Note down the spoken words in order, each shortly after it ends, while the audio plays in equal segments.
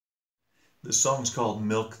The song's called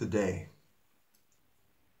Milk the Day.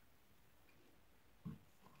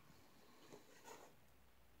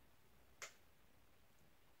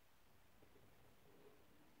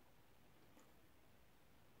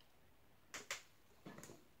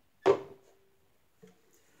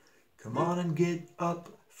 Come on and get up,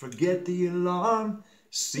 forget the alarm.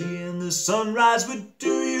 Seeing the sunrise would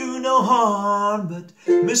do you no harm, but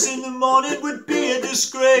missing the morning would be a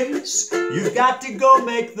disgrace. You've got to go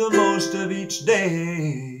make the most of each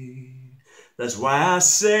day. That's why I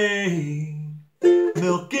say,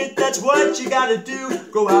 milk it, that's what you gotta do.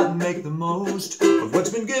 Go out and make the most of what's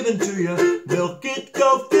been given to you. Milk it,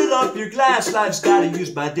 go fill up your glass. Life's got a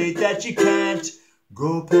use-by date that you can't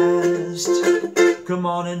go past. Come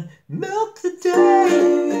on and milk the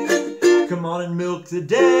day. Come on and milk the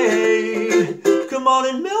day. Come on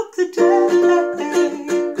and milk the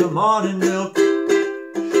day. Come on and milk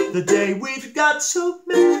the day. We've got so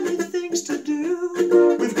many things to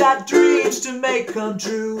do. We've got dreams to make come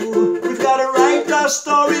true. We've got to write our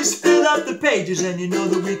stories, fill up the pages, and you know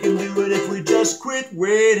that we can do it if we just quit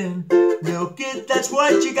waiting. Milk it, that's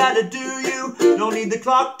what you gotta do. You don't need the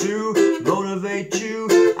clock to motivate you.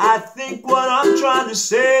 I think what I'm trying to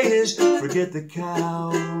say is forget the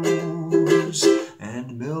cows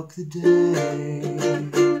and milk the day.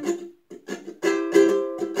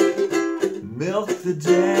 Milk the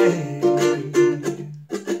day.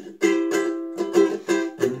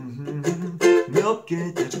 Milk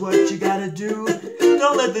it, that's what you gotta do.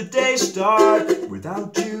 Don't let the day start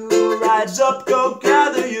without you. Rise up, go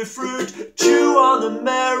gather your fruit. Chew on the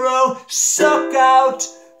marrow, suck out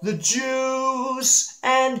the juice,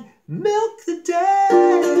 and milk the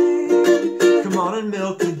day. Come on and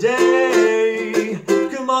milk the day.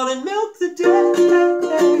 Come on and milk the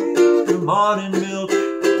day. Come on and milk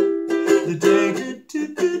the day.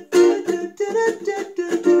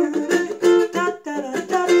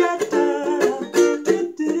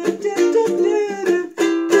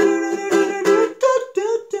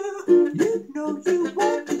 You know you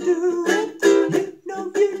want to do it. You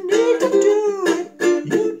know you need to do it.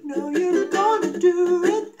 You know you're gonna do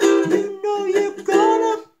it. You know you're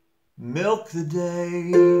gonna milk the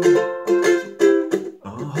day.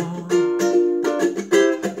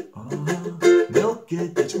 Milk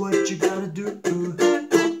it, that's what you gotta do.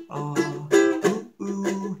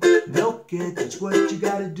 Milk it, that's what you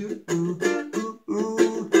gotta do.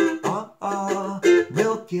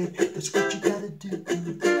 Milk it, that's what you gotta do.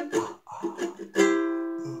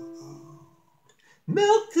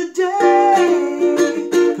 Milk the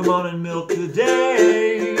day. Come on and milk the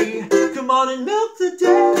day. Come on and milk the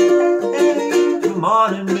day. Come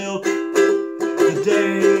on and milk the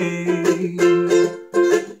day.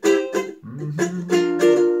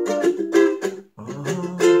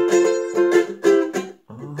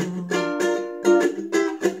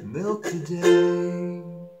 Milk the day.